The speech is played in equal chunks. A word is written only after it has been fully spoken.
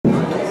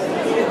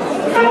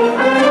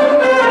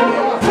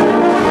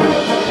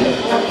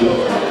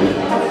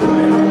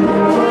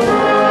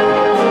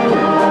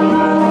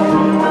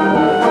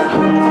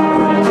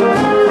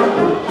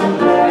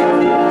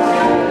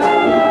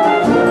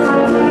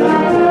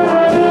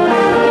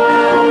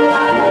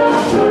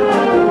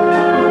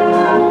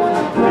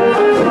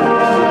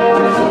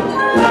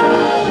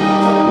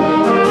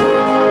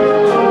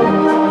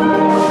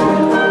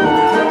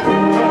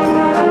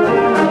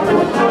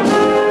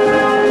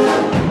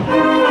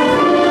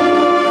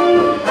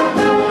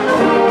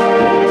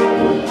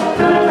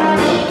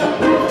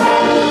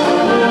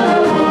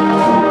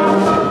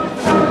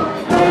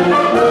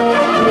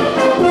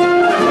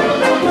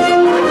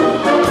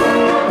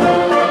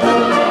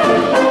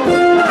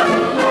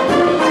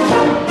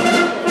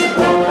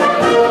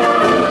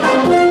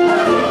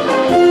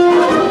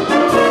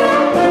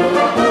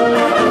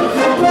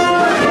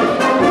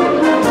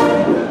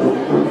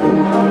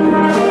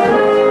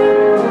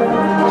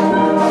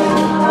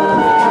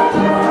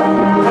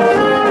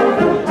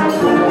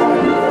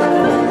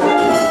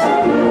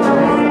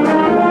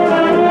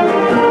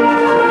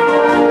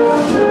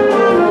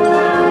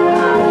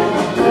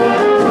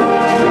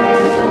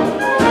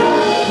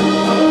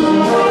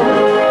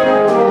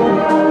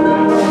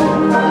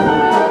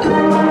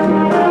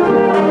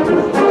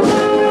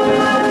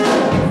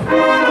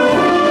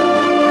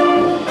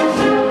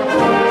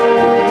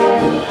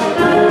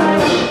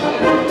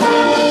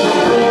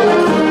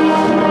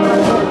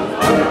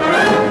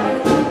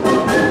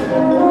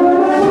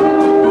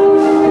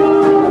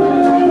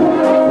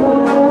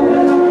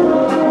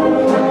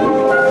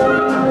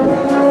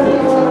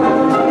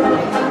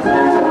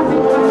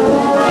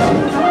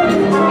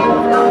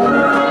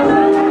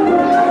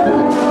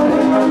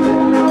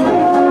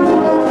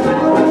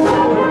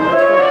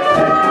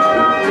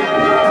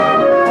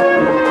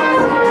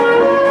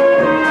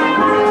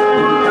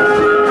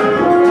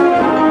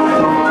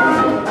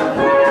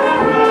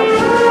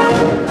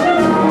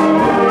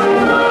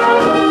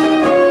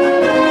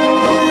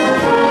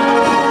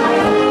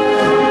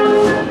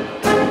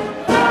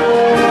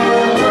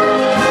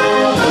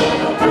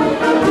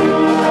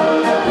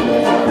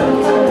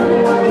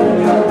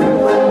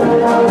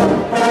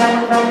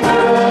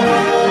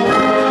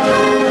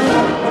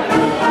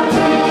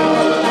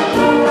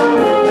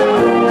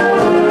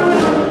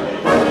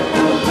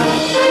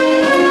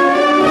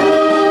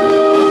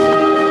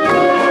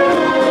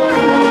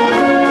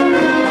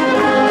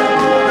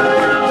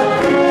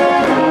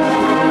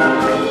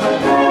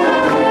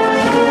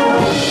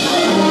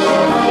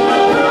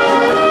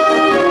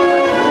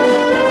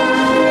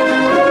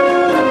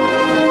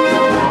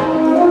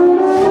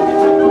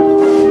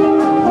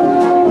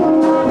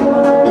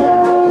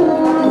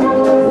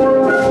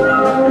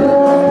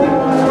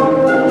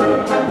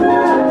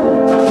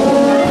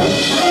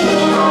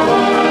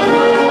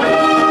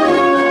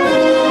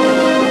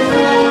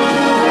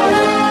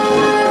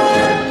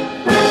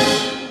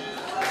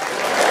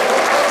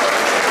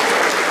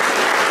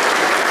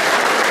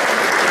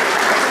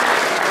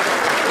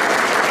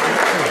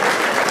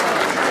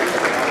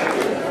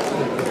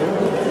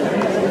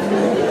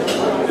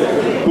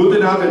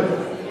Guten Abend.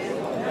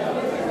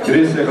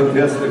 Grüß euch und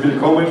herzlich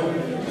willkommen.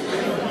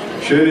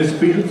 Schönes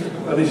Bild,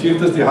 wenn ich sehe,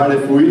 dass die Halle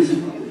voll ist.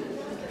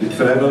 Das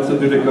freut uns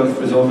natürlich ganz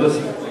besonders.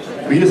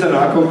 Wir sind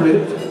auch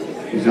komplett,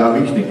 ist auch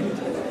wichtig.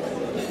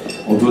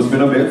 Und was mir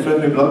noch mehr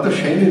gefreut, wir haben lauter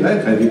schöne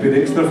Leute heute. Ich bin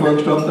extra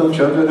vorgestanden und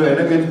geschaut, wenn da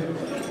einer geht.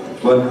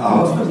 Es waren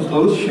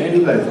ausnahmslos schöne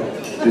Leute.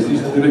 Das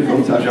ist natürlich für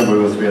uns auch schon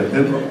mal was wert.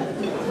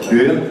 Nicht? Wir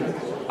werden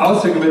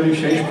außergewöhnlich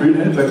schön spielen,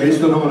 nicht? Weil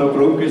gestern haben wir noch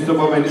Probe, gestern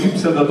waren wir in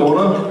Ips an der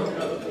Donau.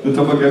 Dort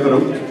haben wir gleich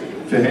gerückt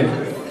für heute.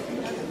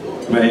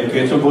 Weil heute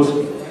geht es um was.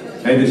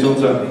 Heute ist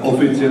unser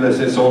offizieller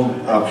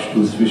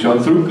Saisonabschluss. Wir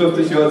schauen zurück auf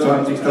das Jahr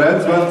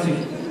 2023.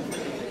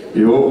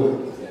 Ja,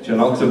 schon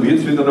langsam wird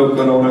es wieder nach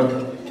Corona.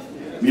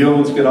 Wir haben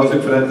uns genauso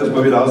gefreut, dass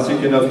wir wieder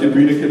rausgehen auf die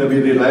Bühne, können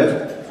wir die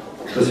Leute,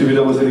 dass sie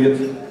wieder was wird.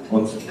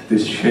 Und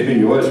das schöne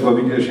Jahr, es war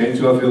wirklich ein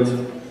schönes Jahr für uns,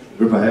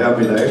 weil wir heuer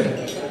mit euch,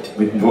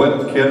 mit dem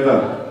harten Kern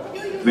der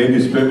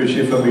Wendis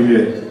Böhmische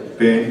Familie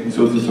beenden,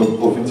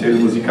 sozusagen offiziell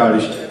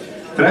musikalisch.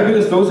 Freut mich,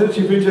 dass ihr da seid,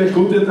 ich wünsche euch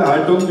gute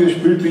Unterhaltung, wir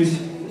spielen bis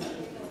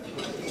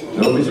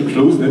zum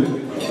Schluss, nicht?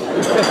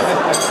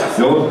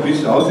 Ja, bis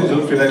es aus ist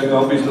und vielleicht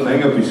noch ein bisschen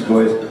länger, bis es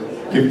gar ist.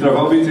 Kommt drauf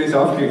an, wie ihr es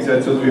aufgelegt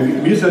seid, und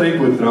wir sind eh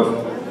gut drauf.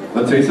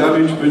 Wenn ihr es auch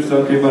mitspielt,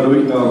 dann gehen wir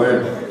ruhig nach,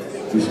 weil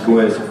es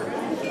gar ist.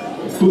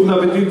 Guten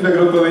Appetit, wer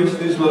gerade beim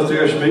Essen ist, lasst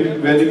euch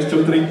schmecken, wer nichts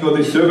zum Trinken hat,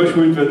 ist selber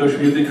schuld, weil da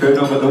schwirrt die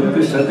Kölner aber um.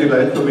 Das sind die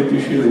Leute da mit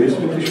den Gilets,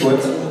 mit den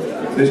Schwarzen.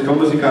 Das kann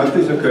man sich gar nicht,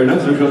 so Kölner,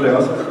 so schaut er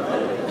aus.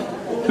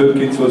 Dort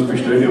gibt es was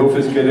bestellen, ich hoffe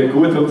es geht euch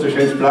gut, habt ein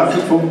schönes Platz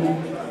gefunden.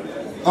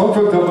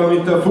 Angefangen haben wir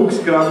mit der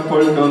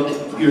Fuchskraftpolka und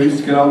ihr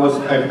wisst genau, was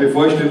euch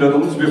bevorsteht an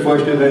uns.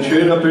 Bevorsteht ein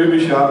schöner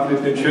böhmischer Abend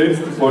mit den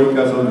schönsten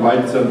Polkas und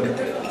Walzern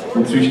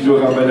und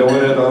zwischendurch auch mal der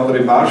eine oder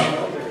andere Marsch.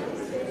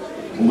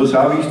 Und was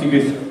auch wichtig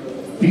ist,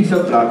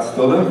 dieser Platz,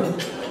 oder?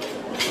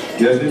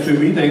 Der ist nicht für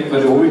mich denkt,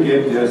 weil der oben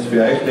geht, der ist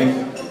für euch denkt,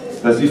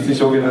 das ist die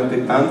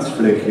sogenannte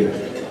Tanzfläche.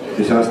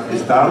 Das heißt,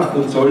 es darf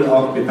und soll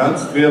auch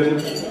getanzt werden.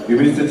 ihr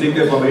müsst jetzt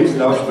irgendwie vom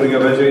Essen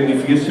aufspringen, weil es ja in die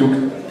Füße juckt.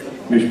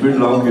 Wir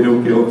spielen lang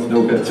genug, ihr habt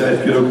noch keine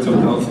Zeit genug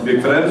zum Tanzen.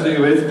 Wir freuen uns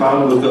über jetzt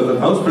Bahn, wo da der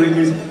Tanzbring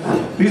ist.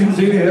 In diesem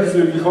Sinne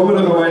herzlich willkommen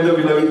noch einmal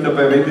wieder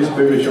bei Wendis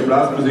Böhmischer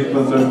Blasmusik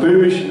und so einem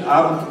böhmischen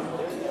Abend.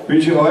 Ich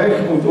wünsche euch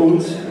und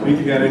uns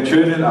wirklich einen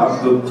schönen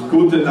Abend und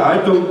gute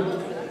Unterhaltung.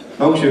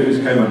 Dankeschön fürs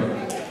Kommen.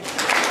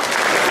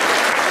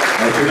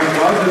 Also ganz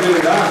Applaus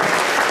natürlich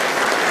da.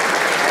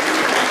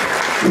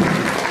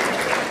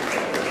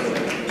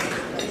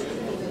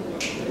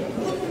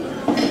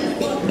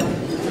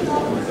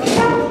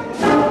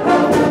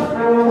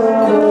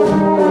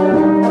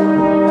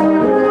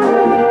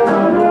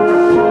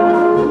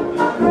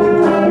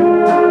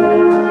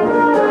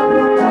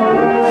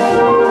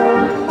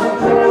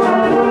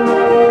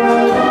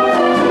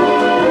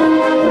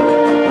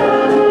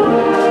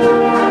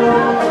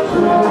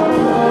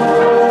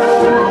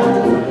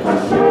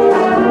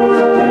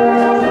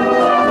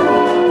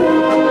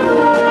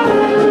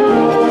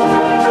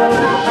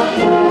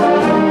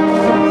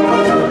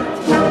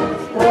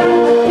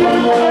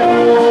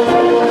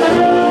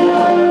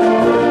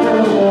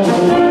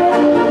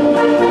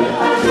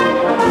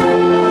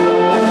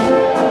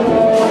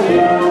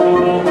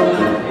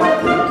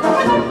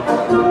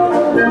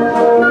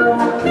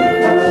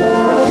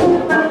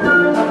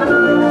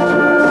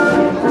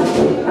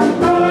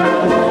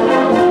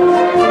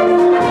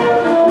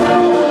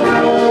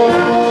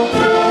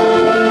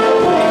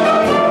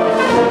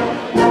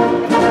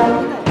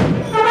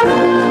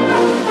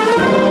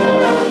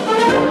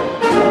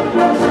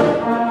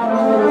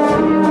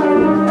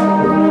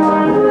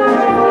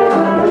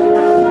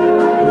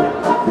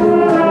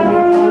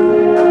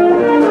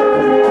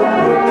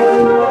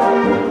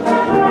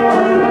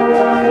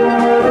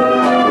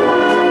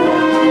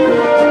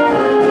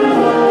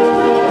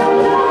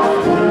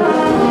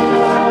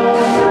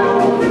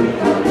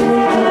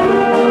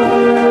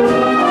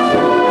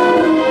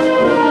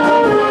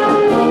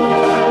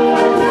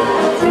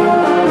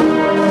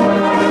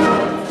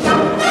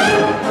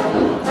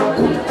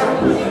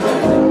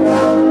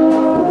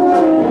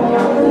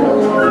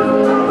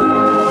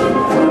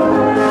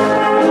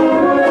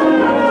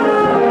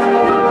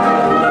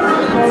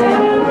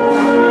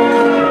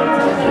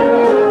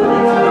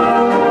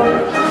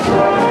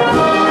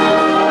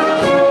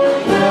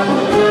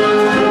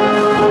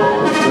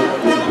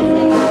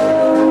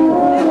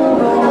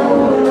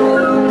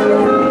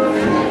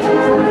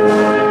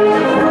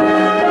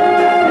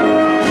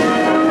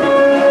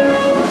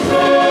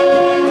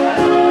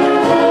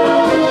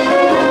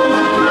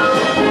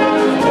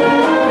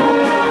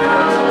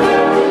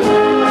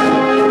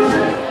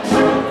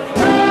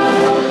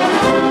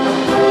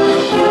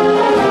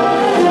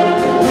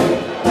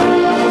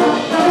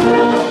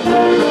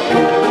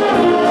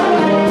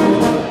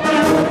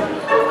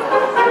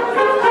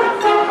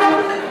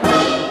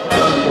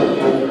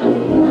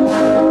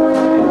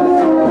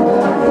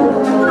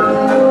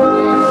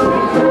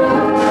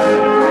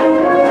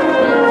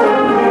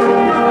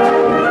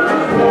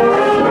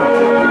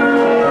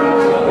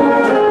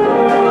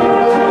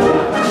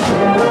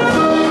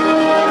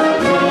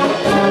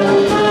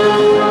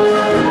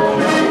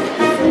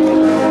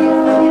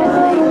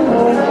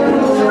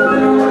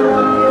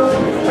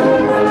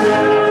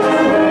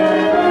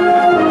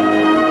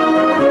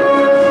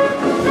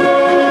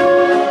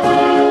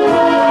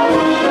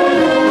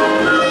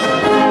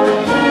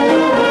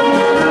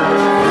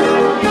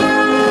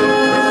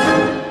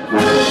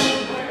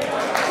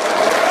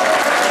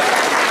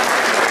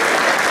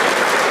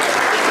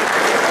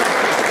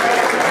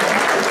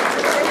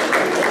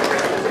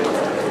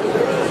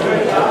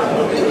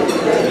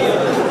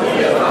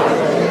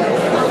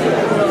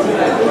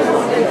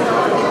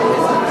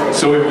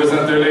 So, ich muss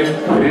natürlich,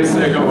 grüß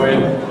euch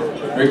einmal,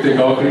 möchte euch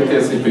auch recht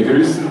herzlich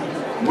begrüßen.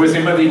 Ich muss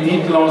immer die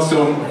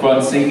Titelansung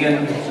fort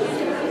singen.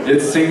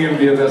 Jetzt singen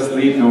wir das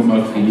Lied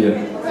Nummer 4.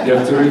 Ich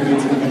habe zurück mit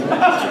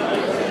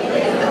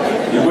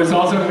Ich muss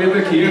ansagen mit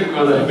der Kirche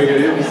oder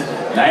Begräbnis.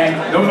 Nein,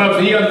 Nummer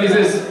 4 und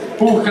dieses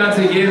Buch kann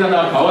sich jeder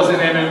nach Hause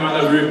nehmen,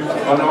 wenn er will.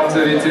 Wenn er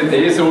unsere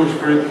CD so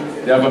spielt,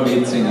 darf er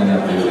mitsingen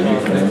natürlich.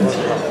 Ich freue mich.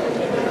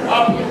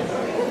 Ab!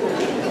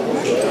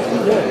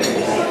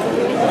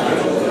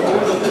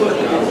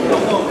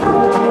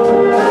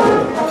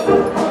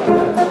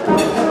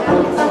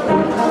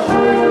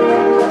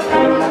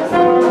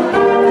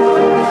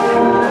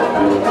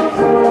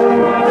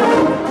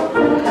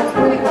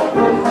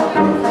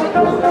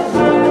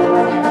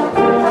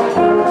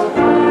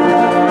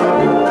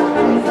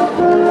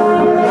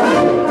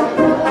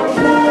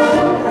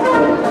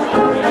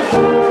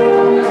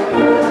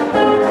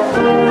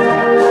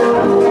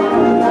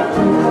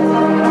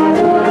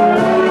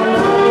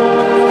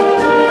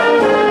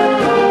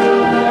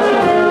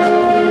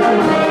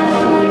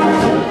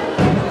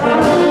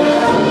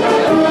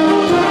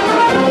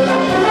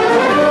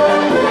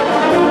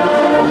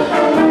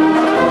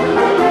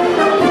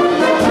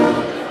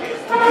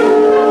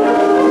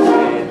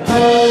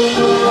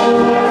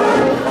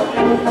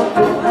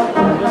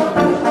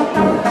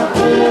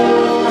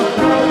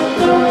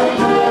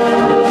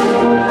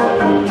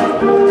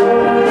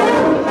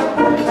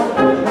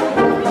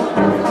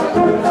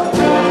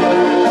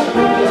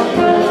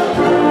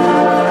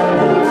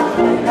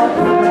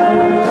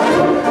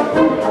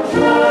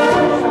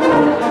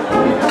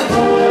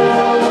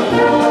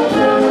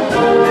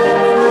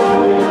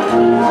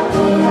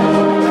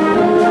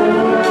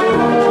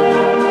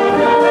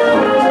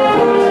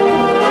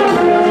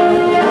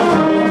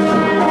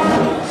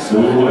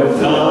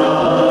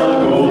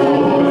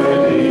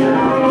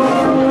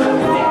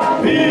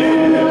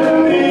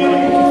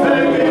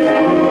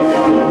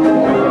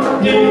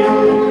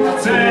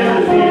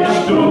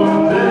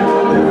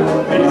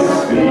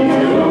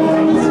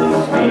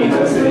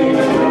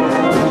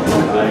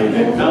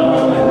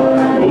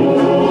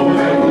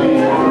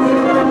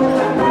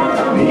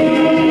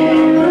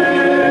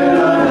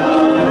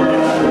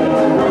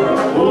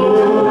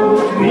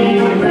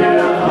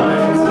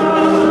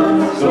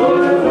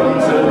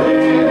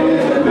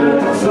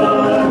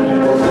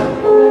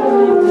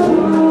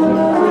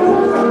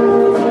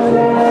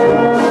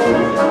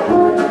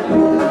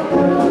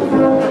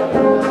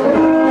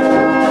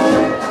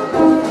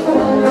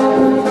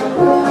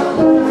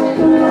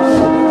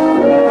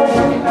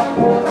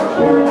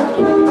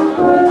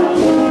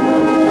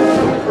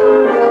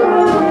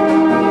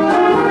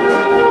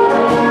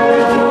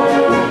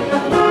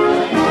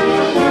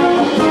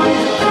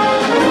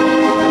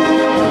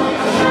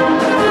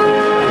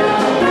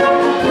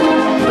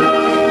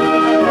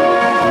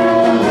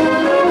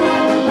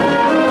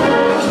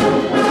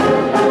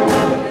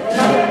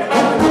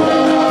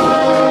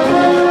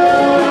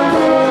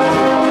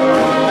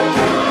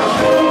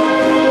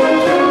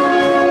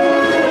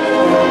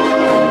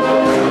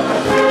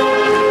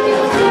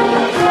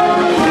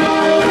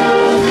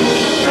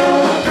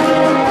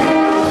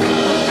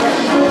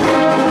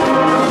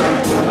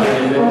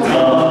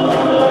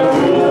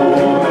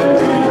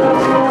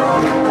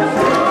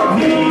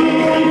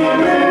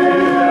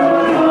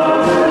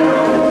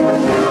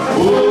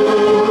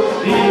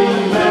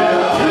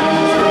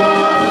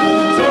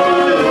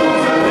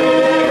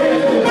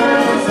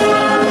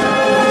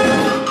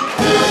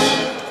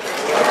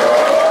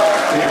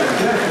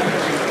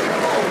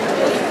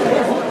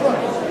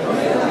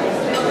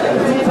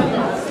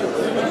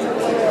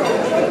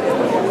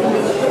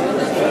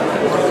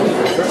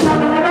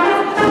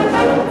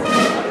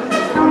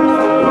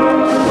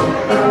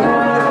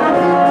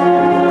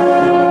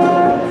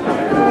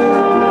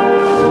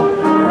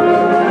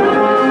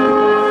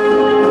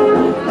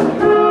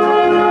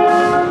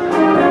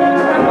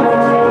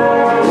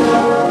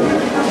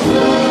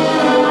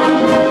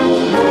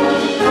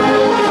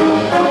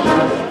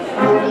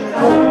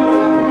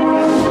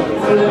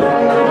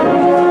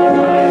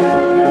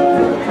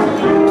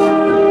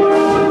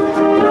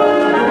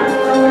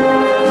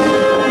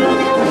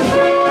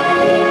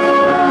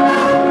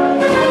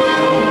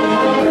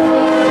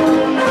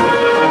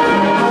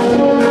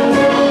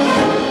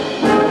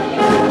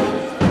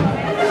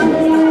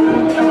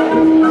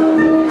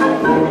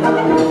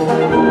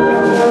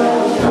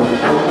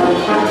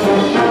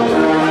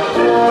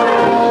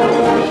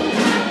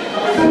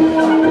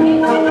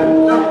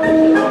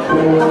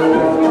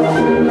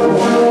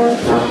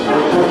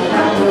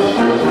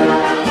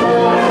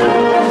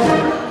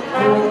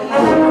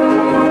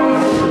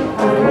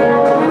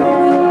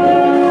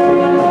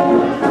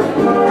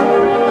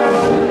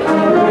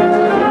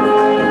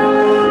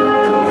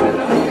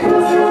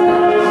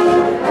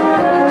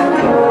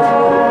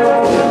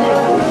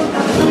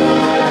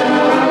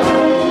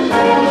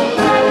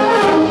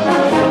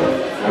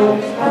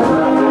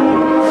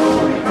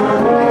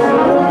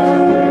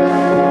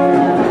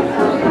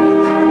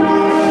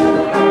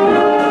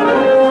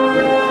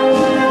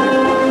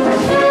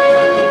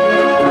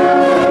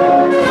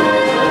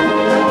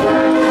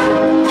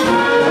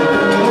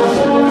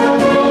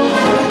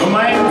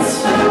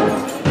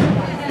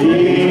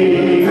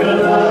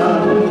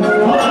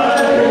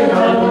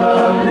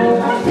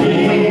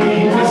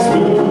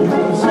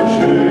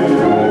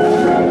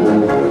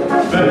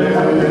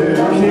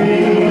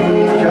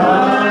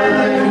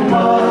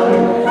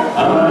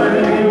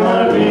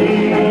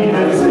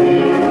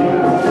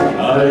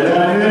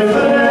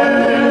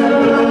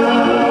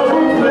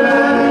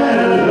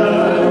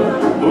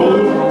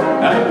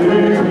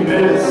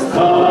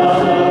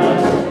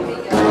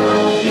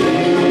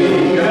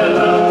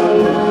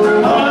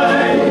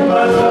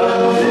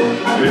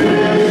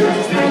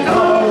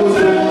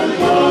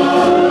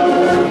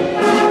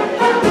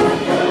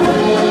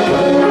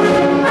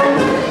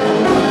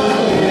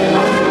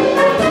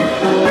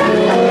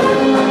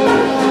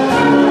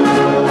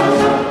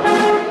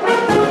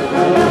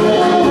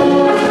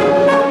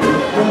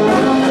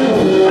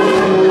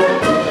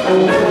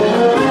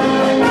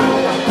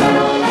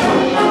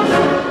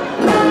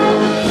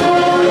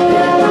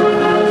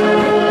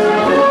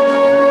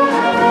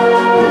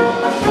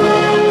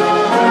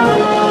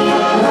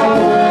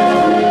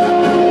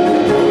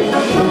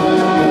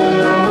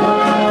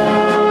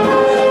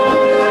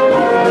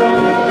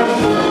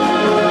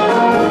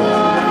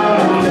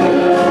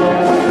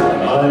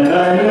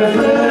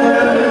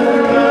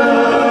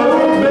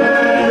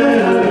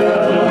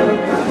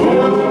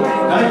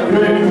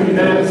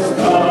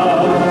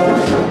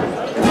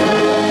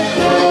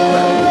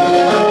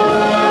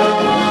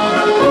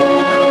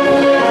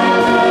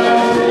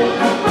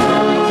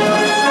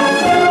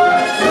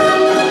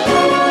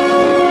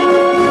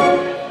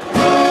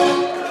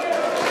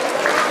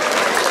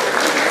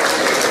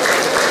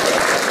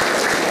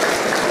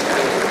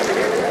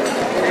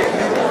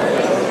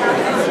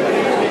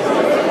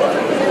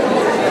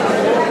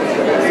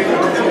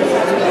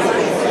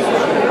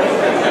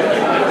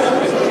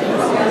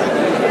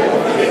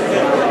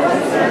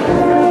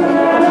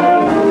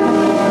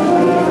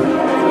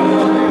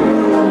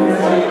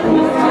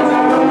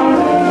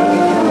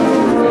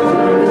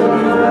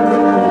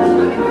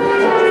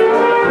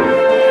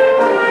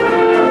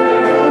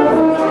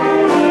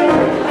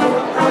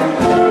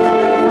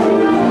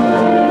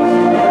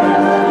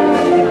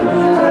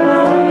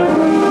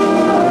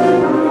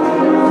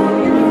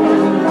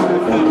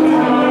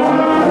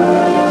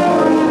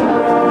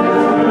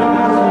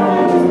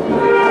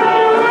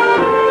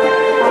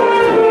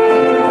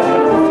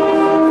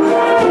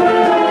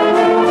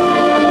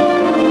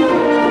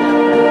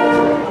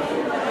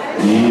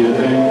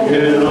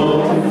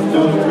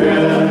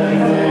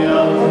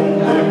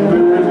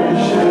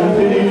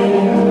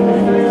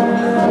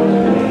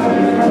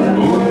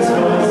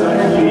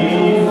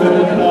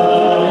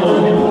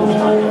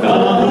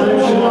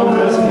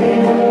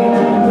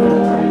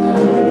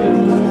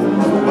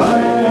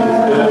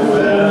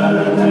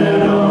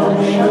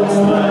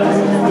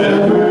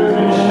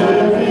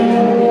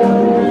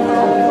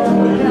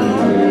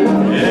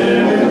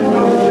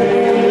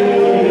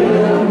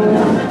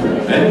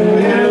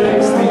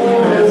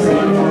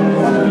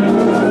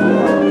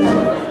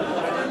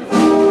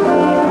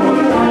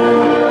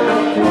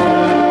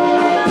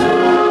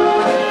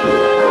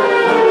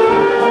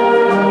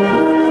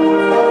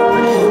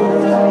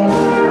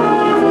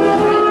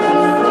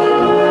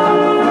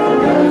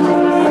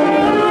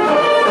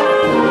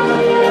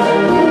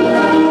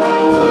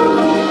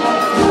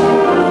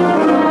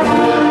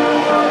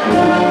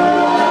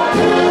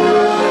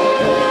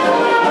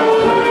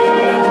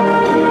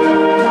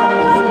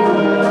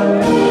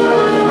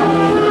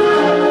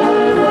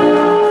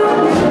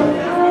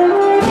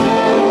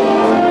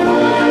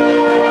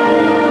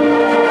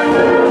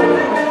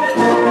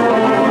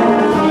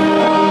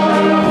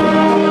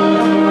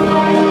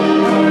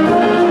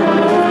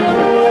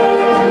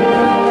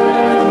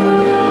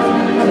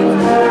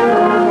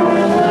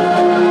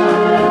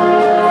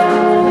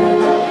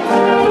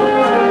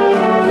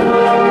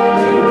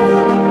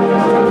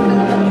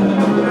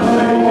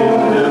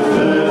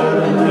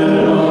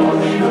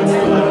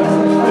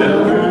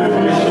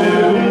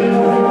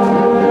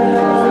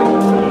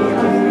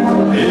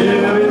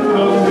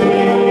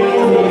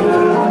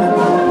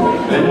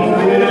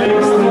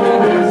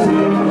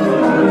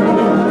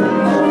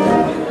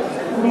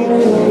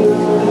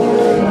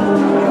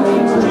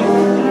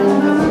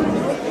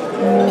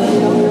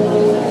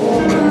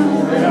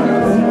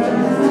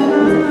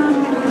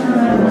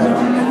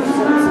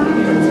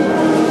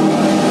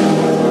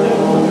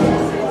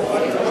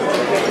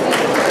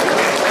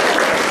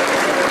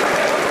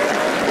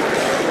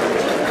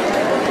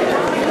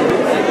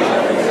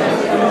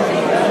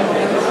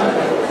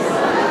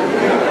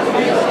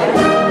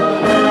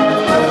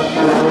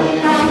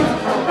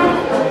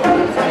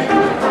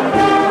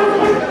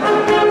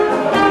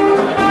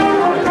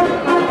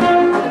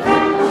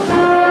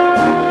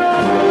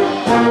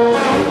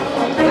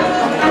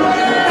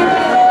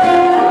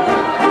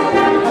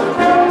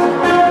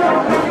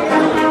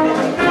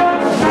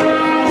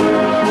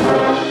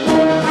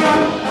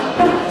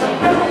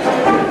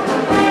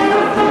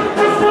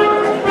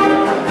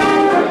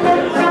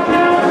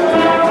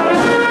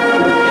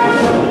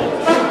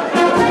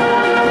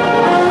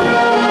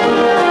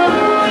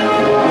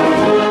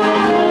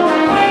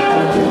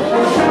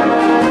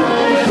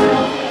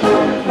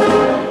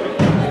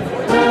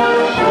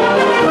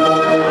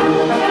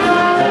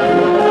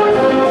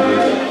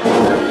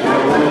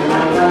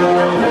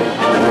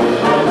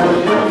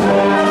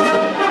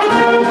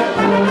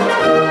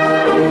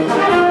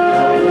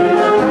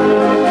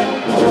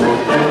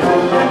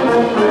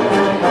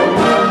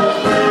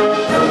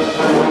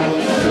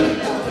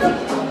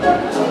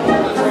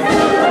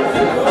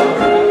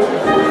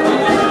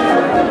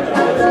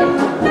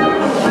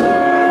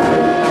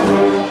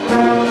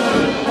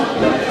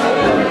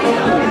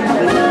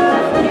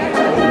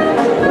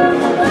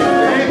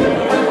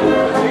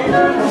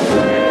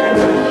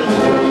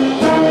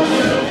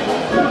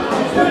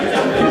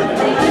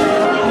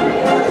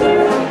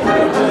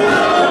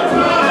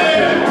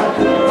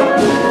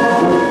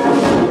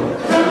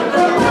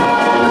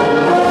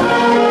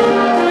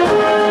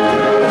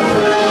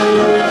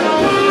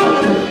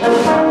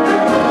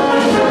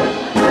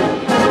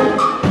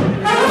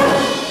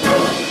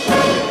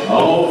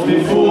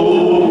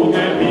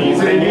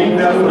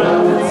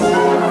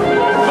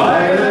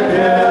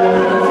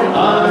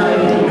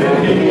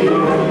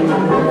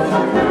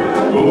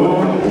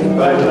 Und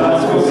bei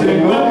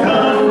Blasmusik und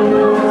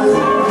Tanz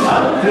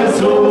hat er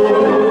so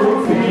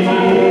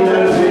viel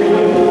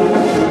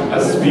erlebt.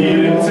 Das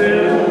Bier im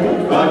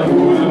Zelt war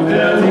gut und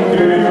der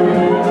Likör.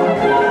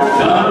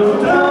 Dann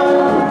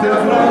trank der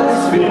Franz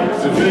viel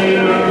zu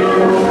viel.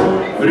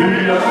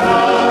 Früher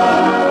war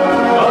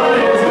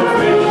er so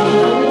frisch,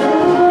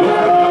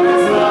 doch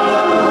alles war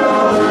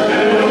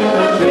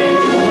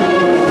unterwegs.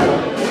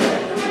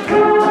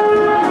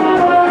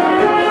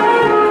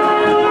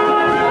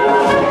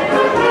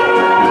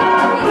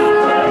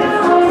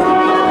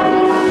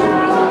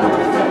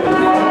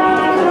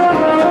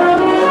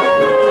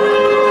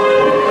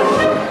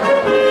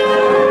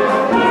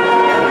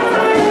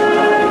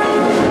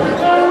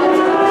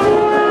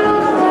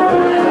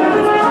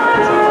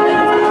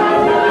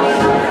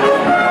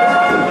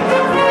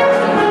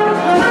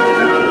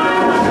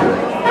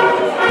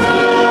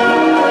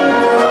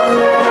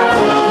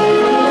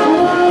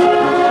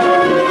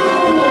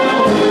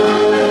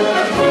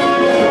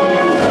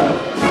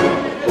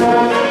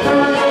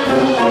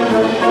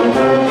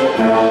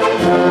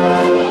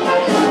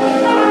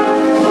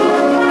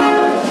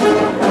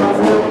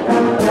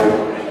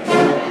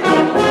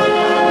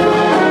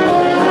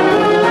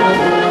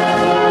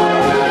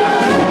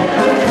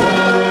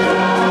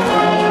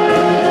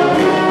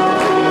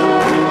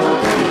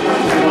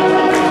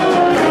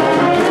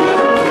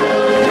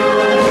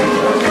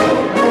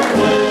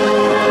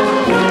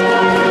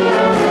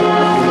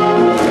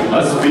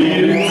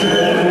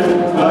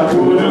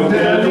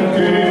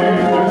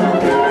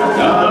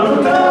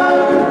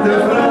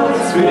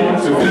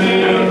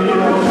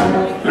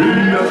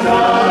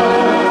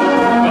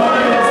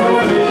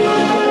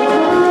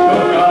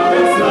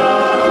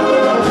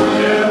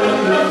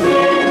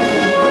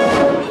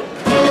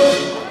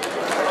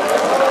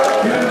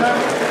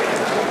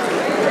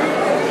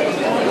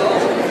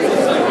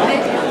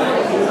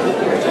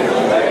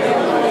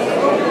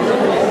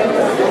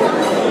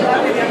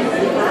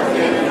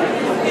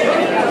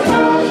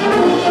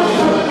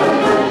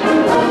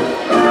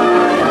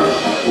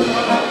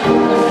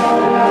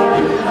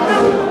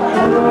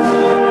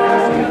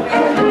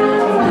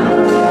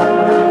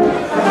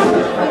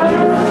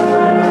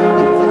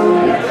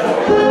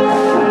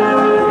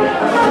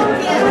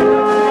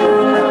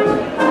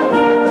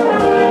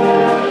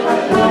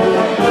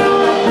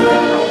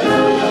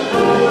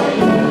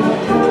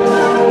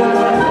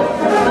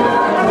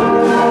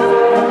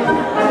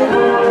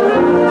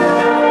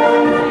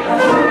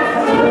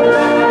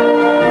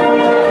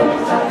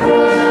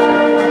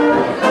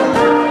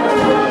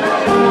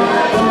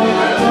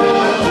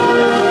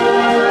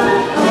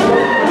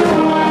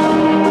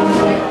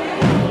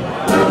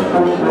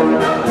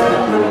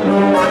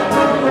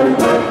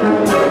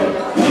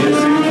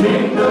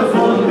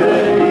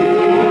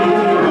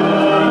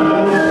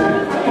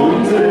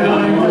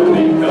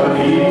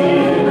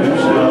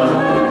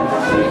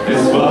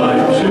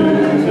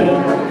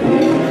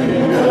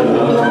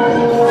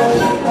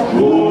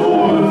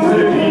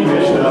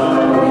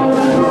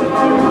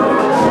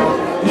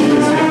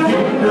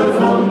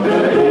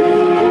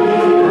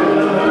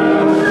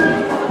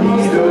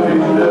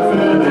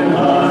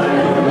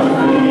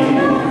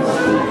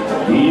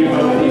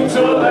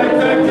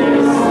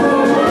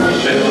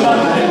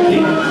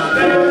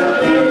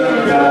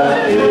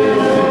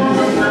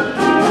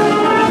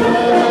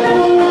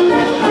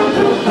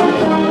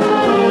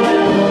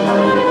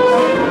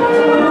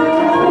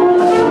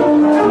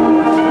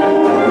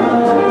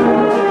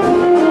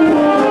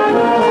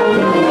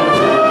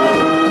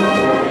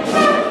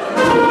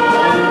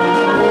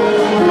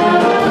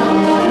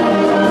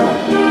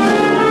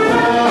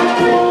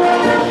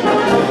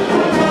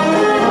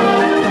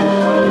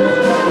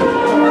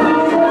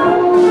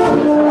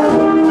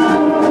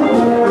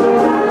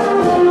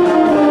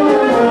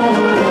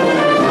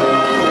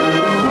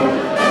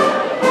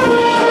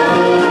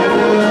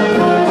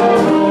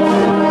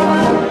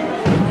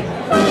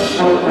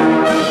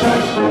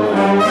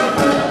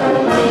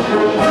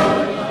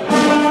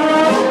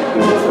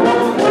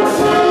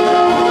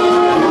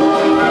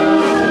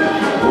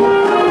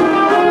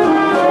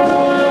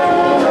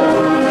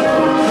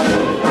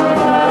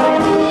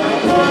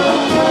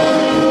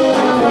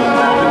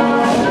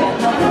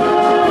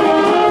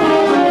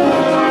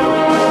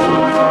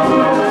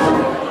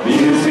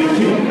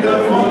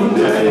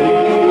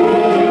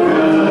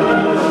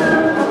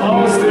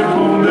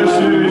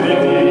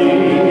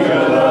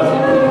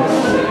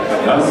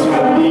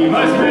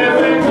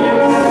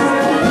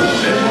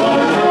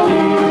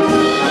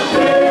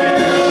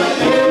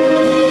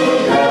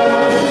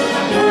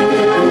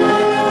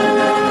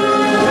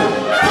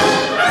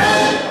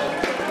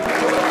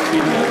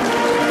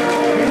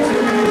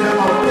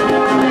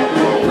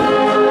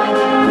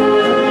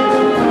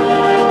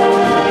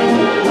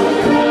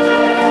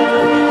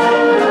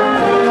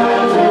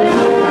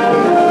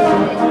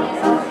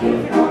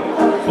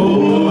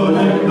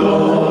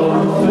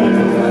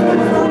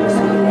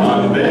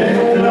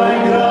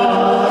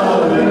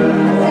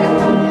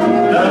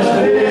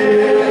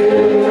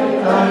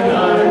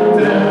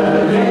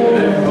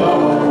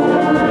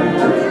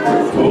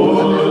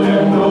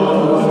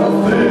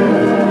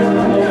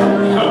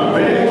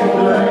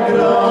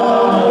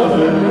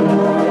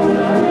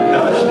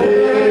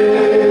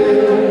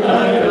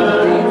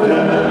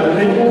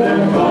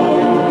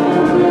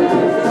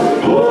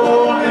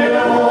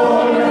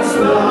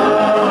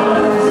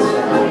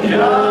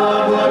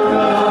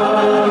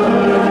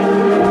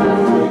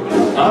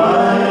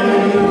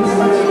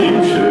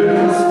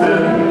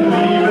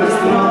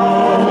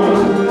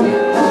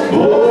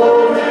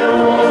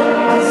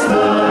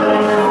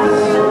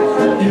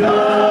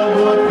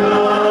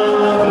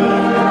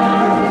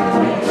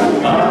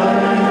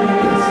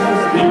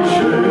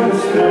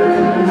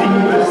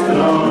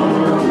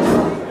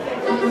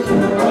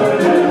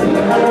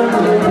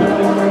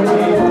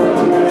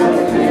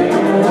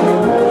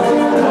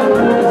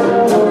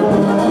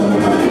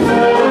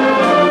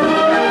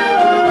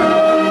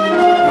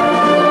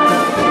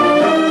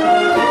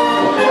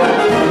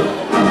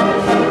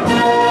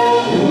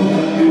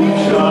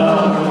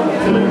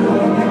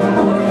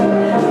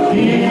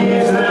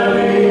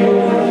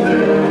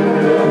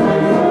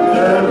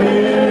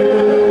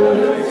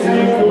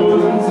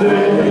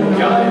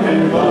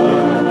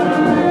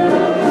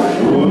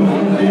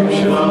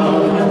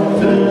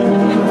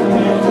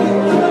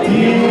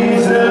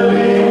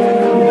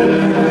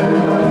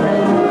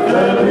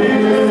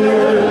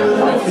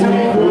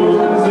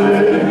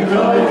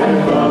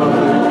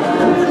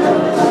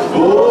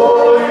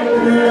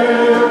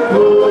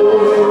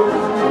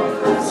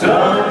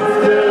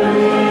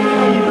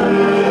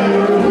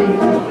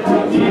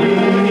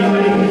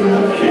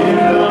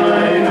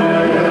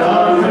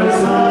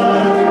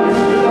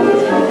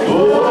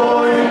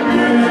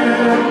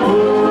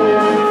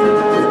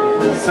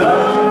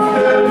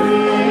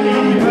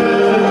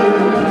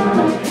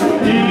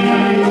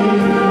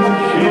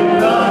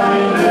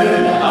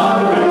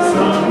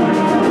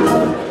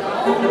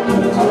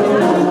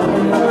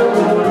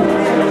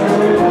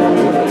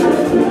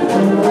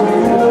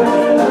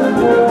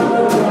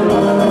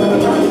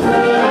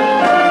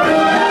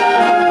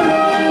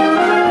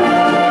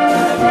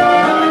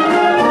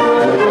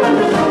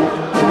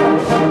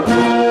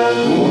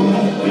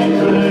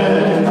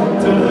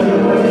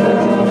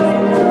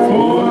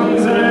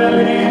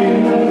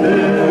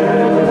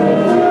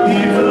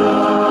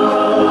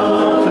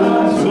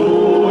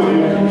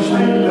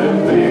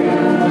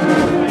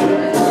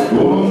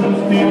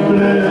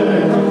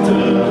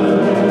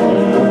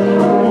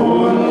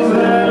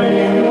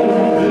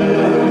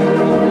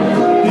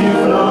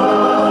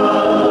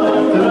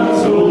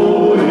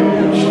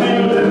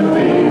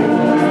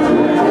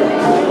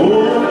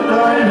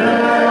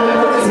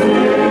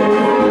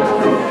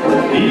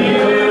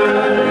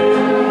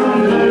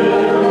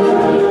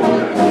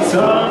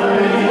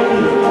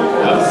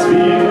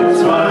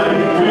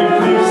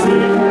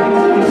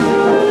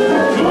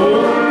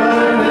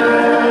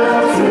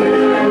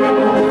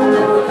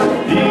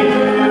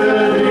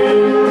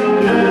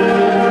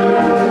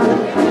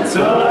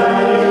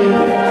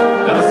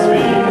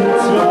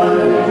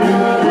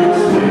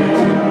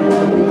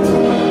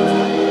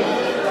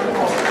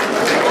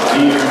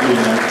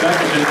 vielen Dank.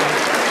 Dankeschön.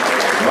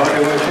 Ja,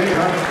 der war schön,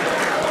 ha?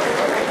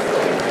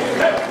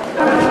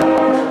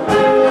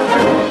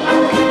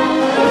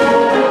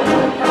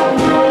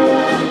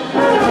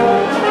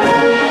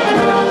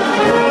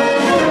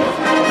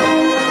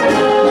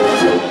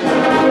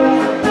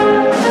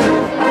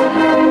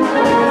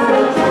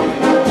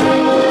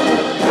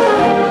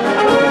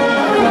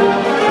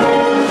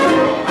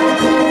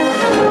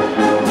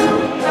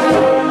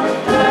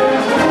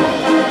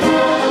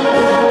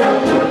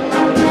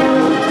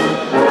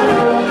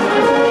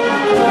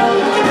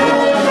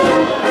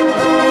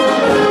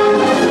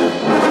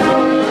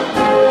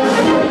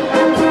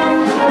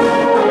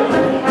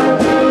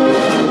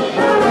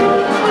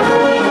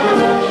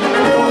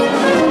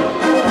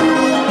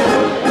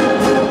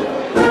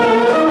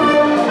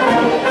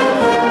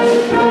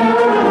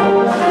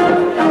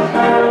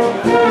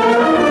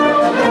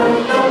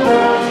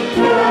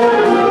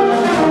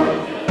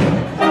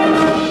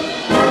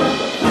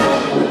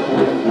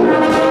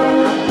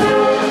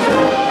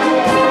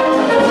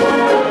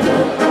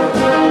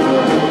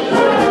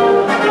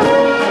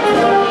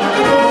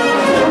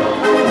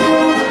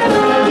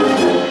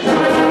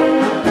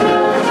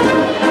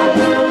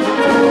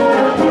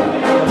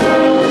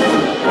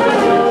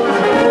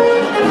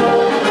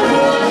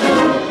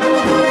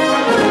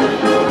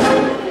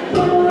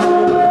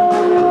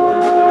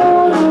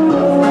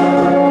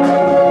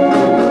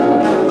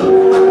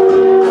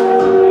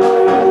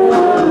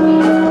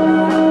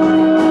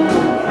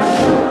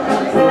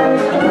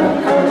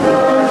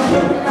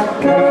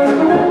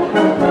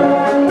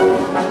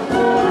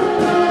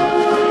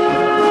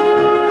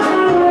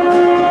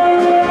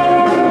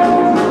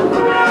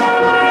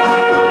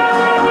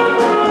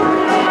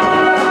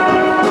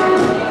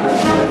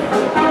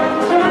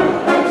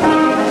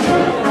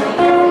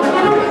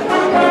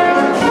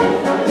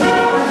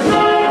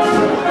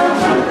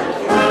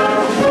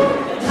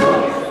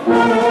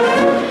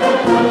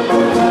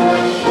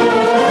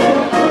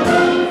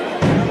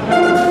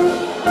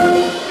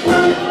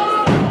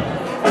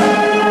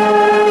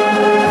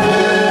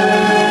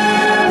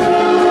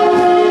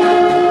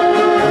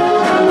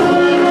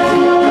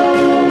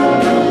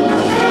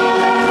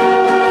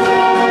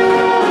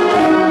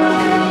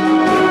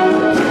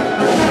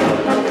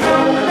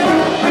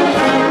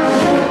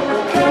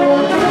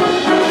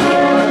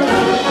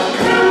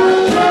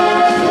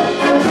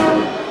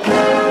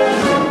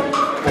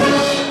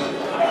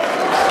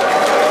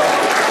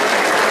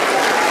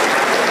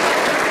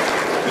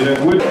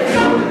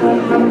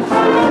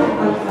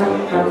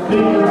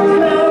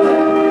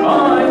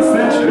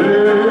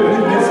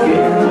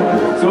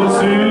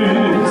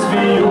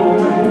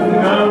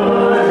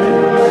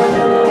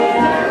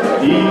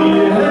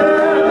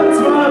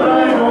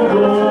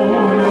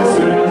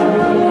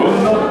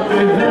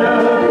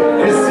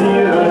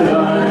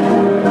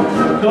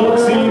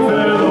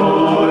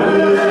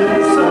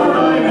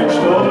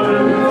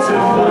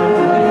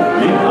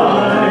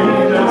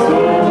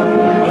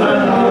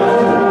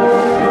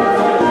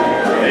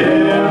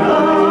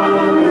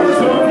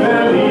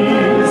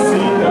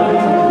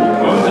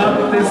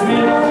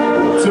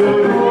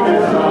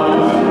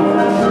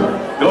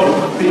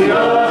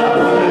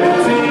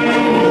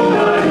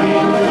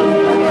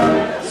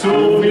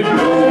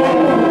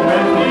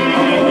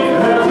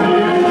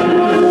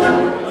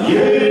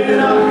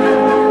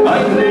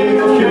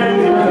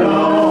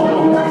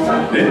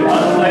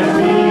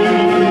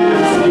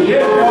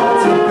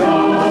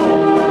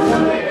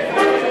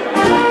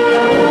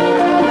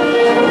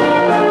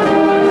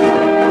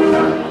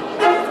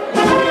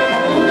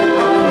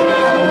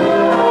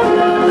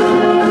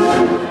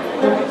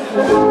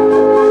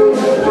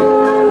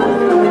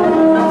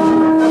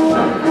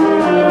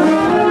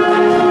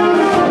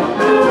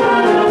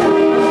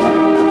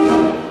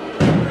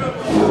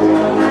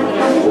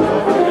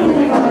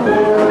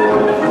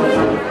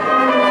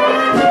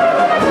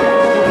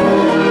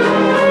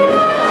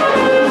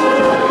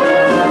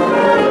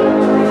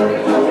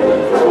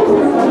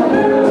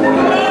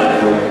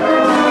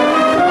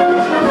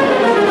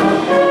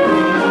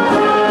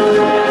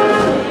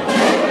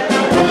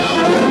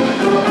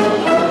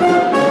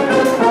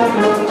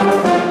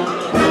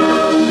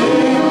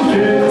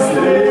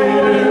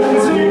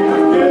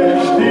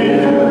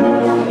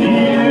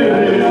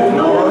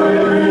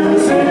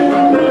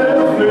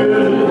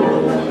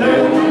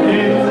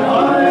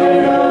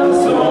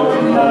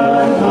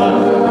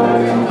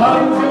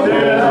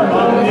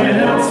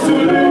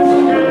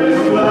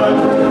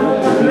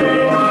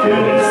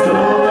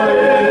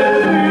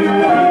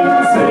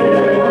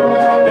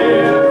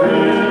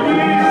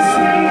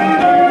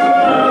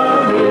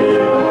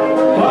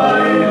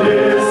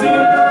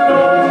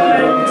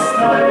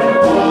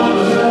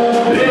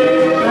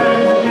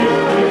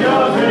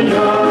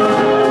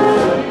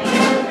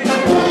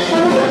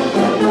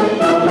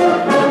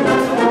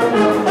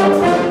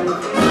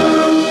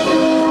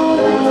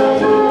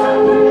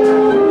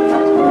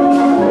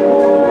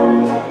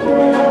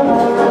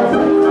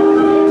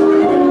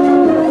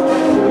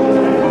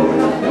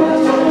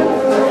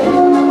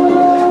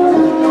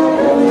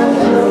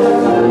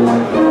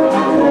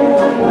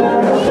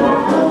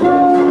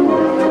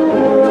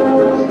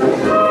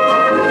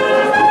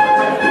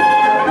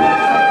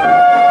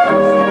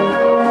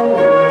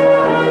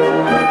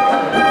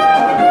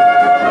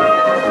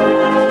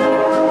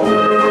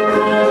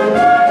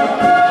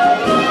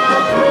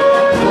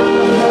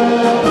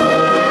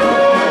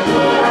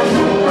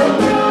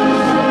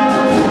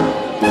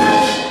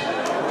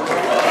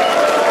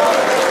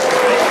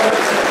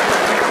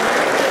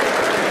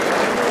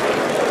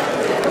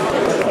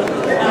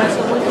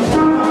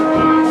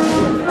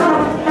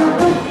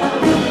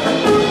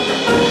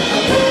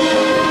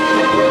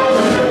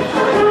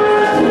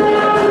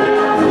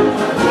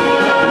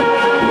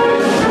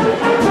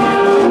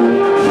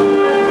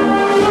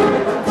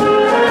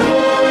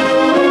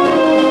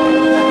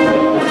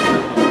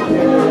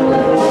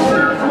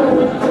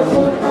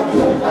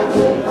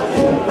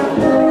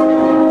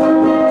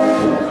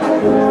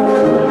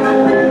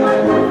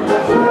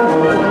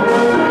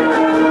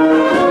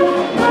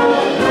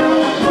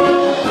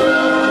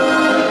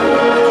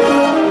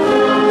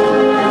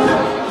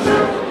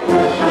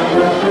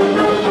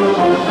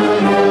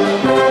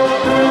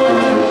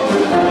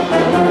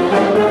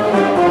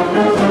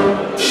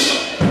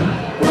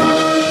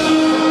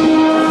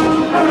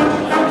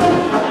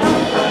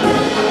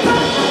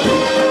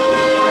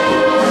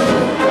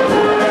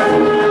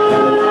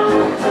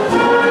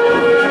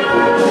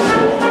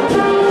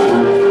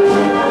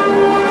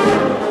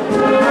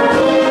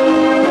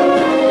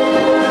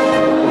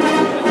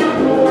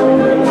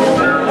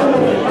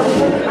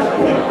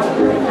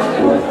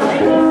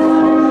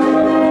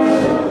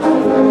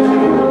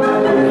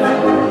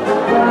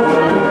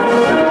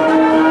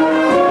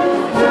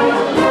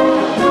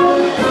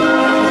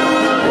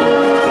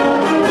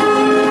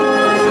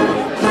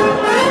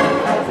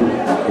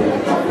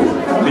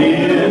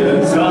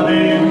 Wir sind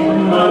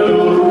immer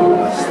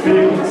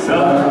lustig,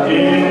 sind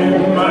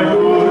immer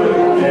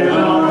gut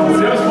gelaunt.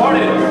 Servus,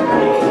 Pauli!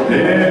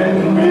 Denn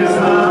wir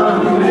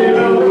sind die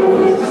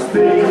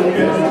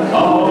Lustigen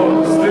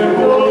aus dem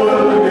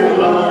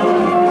Burgenland.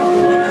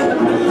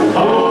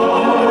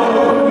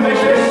 Und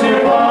ich ist die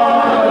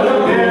Ware,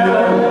 der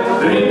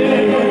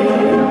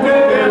trinken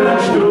den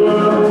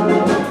Sturm.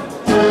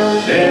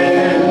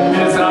 Denn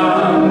wir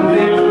sind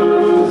die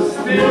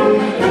Lustigen,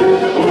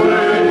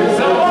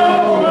 unser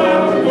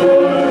Augenburg.